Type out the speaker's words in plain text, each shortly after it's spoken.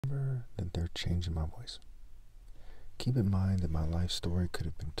never that they're changing my voice. Keep in mind that my life story could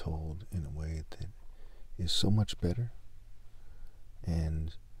have been told in a way that is so much better,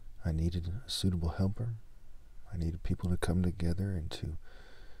 and I needed a suitable helper. I needed people to come together and to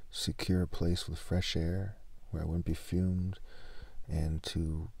secure a place with fresh air where I wouldn't be fumed, and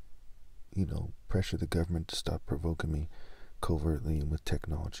to, pressure the government to stop provoking me covertly and with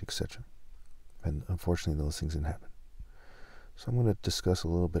technology, etc. And unfortunately, those things didn't happen. So I'm going to discuss a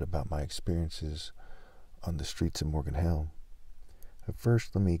little bit about my experiences on the streets of Morgan Hill. At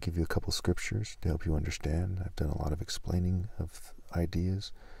first, let me give you a couple scriptures to help you understand. I've done a lot of explaining of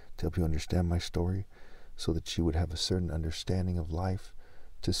ideas to help you understand my story, so that you would have a certain understanding of life,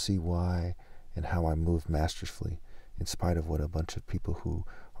 to see why and how I move masterfully in spite of what a bunch of people who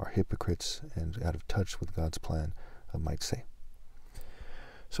are hypocrites and out of touch with God's plan might say.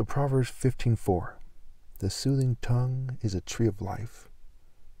 So Proverbs 15:4, the soothing tongue is a tree of life,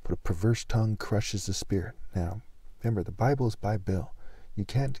 but a perverse tongue crushes the spirit. Now, remember, the Bible is by Bill. You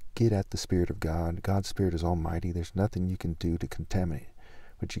can't get at the Spirit of God. God's Spirit is almighty. There's nothing you can do to contaminate it.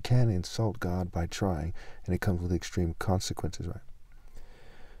 But you can insult God by trying, and it comes with extreme consequences, right?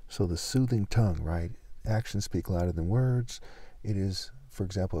 So the soothing tongue, right? Actions speak louder than words. It is, for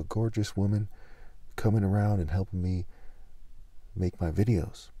example, a gorgeous woman coming around and helping me make my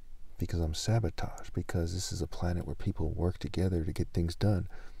videos because I'm sabotaged, because this is a planet where people work together to get things done,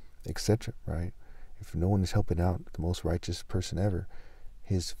 etc., right? If no one is helping out the most righteous person ever,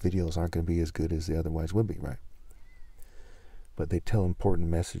 his videos aren't going to be as good as they otherwise would be, right? But they tell important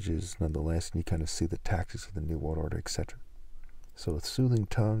messages nonetheless, and you kind of see the tactics of the New World Order, etc. So a soothing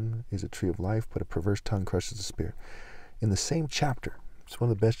tongue is a tree of life, but a perverse tongue crushes the spirit. In the same chapter, it's one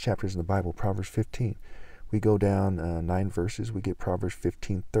of the best chapters in the Bible, Proverbs 15. We go down 9 verses, we get Proverbs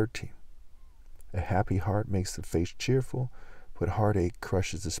 15:13. A happy heart makes the face cheerful, but heartache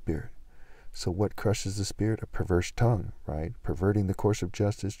crushes the spirit. So what crushes the spirit? A perverse tongue, right? Perverting the course of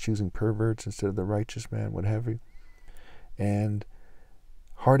justice, choosing perverts instead of the righteous man, what have you. And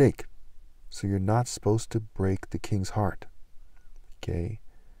heartache. So you're not supposed to break the king's heart. Okay?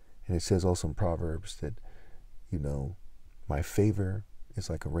 And it says also in Proverbs that, my favor is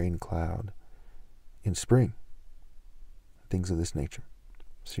like a rain cloud in spring. Things of this nature.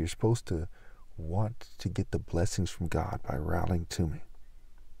 So you're supposed to want to get the blessings from God by rallying to me.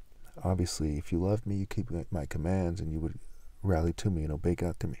 Obviously, if you love me, you keep my commands, and you would rally to me and obey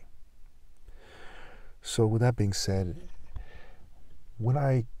God to me. So with that being said, when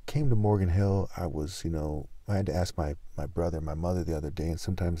I came to Morgan Hill, I was, I had to ask my brother and my mother the other day, and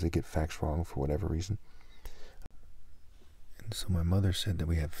sometimes they get facts wrong for whatever reason. And so my mother said that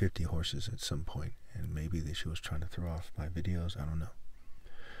we had 50 horses at some point, and maybe that she was trying to throw off my videos, I don't know.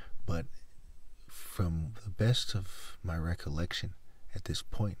 But from the best of my recollection at this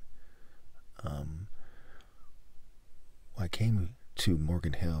point, I came to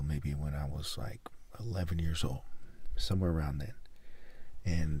Morgan Hill maybe when I was like 11 years old, somewhere around then.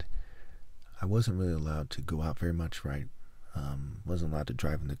 And I wasn't really allowed to go out very much, right? Wasn't allowed to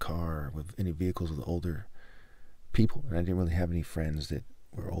drive in the car with any vehicles with older people. And I didn't really have any friends that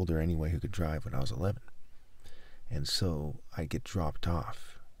were older anyway who could drive when I was 11. And so I'd get dropped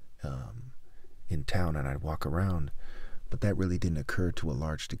off in town, and I'd walk around. But that really didn't occur to a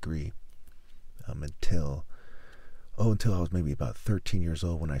large degree until I was maybe about 13 years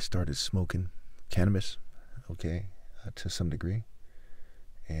old, when I started smoking cannabis, to some degree.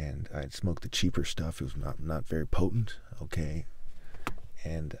 And I'd smoke the cheaper stuff. It was not very potent,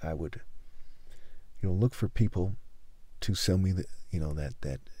 and I would, look for people to sell me the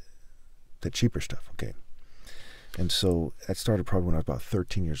cheaper stuff, And so that started probably when I was about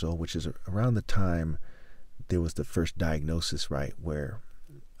 13 years old, which is around the time there was the first diagnosis, right, where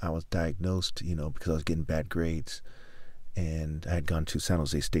I was diagnosed, because I was getting bad grades, and I had gone to San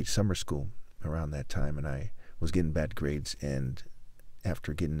Jose State Summer School around that time, and I was getting bad grades, and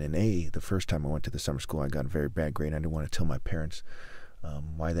after getting an A the first time I went to the summer school, I got a very bad grade. I didn't want to tell my parents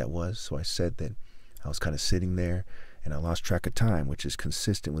why that was, so I said that I was kind of sitting there, and I lost track of time, which is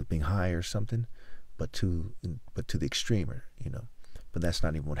consistent with being high or something, but to the extreme, But that's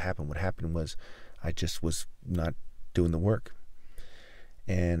not even what happened. What happened was I just was not doing the work.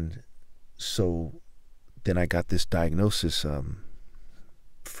 And so then I got this diagnosis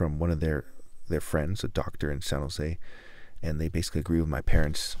from one of their friends, a doctor in San Jose, and they basically agreed with my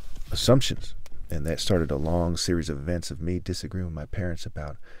parents' assumptions. And that started a long series of events of me disagreeing with my parents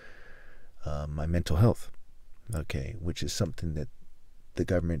about my mental health, which is something that the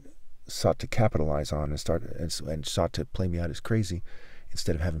government sought to capitalize on and sought to play me out as crazy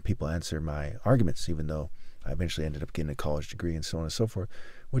instead of having people answer my arguments, even though I eventually ended up getting a college degree and so on and so forth,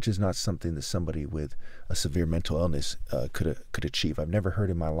 which is not something that somebody with a severe mental illness could achieve. I've never heard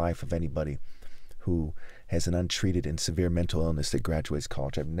in my life of anybody who has an untreated and severe mental illness that graduates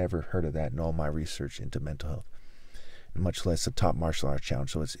college. I've never heard of that in all my research into mental health, much less a top martial arts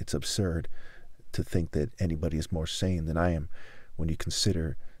challenge. So it's absurd to think that anybody is more sane than I am when you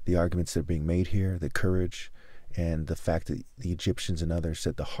consider the arguments that are being made here, the courage, and the fact that the Egyptians and others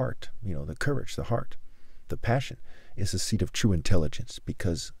said the heart, the courage, the heart, the passion is the seat of true intelligence,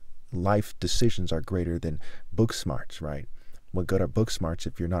 because life decisions are greater than book smarts, right? What good are book smarts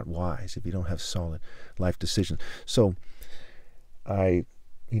if you're not wise, if you don't have solid life decisions? So I,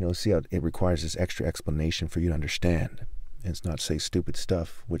 see how it requires this extra explanation for you to understand. And it's not say stupid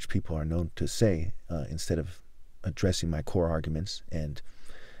stuff, which people are known to say, instead of addressing my core arguments and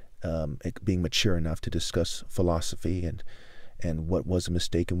being mature enough to discuss philosophy and what was a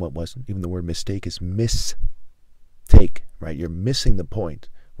mistake and what wasn't. Even the word mistake is mistake, right? You're missing the point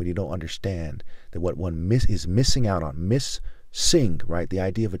when you don't understand that what one is missing out on. Sing, right? The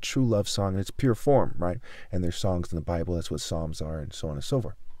idea of a true love song in its pure form, right? And there's songs in the Bible, that's what Psalms are, and so on and so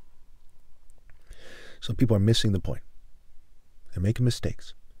forth. So people are missing the point. They're making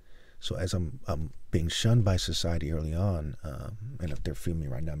mistakes. So as I'm being shunned by society early on, and if they're feeling me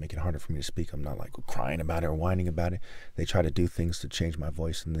right now, make it harder for me to speak. I'm not like crying about it or whining about it. They try to do things to change my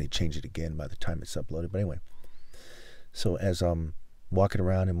voice, and they change it again by the time it's uploaded. But anyway, so as I'm walking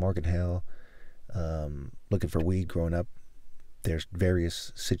around in Morgan Hill, looking for weed growing up, there's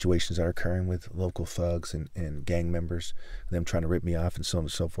various situations that are occurring with local thugs and gang members, them trying to rip me off and so on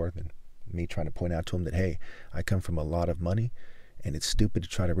and so forth, and me trying to point out to them that, hey, I come from a lot of money, and it's stupid to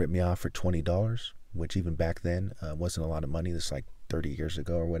try to rip me off for $20, which even back then wasn't a lot of money. This is like 30 years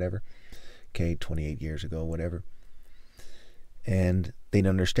ago or whatever. Okay, 28 years ago, whatever. And they didn't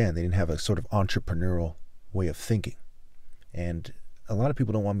understand. They didn't have a sort of entrepreneurial way of thinking. And a lot of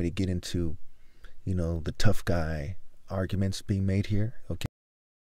people don't want me to get into, the tough guy arguments being made here. Okay.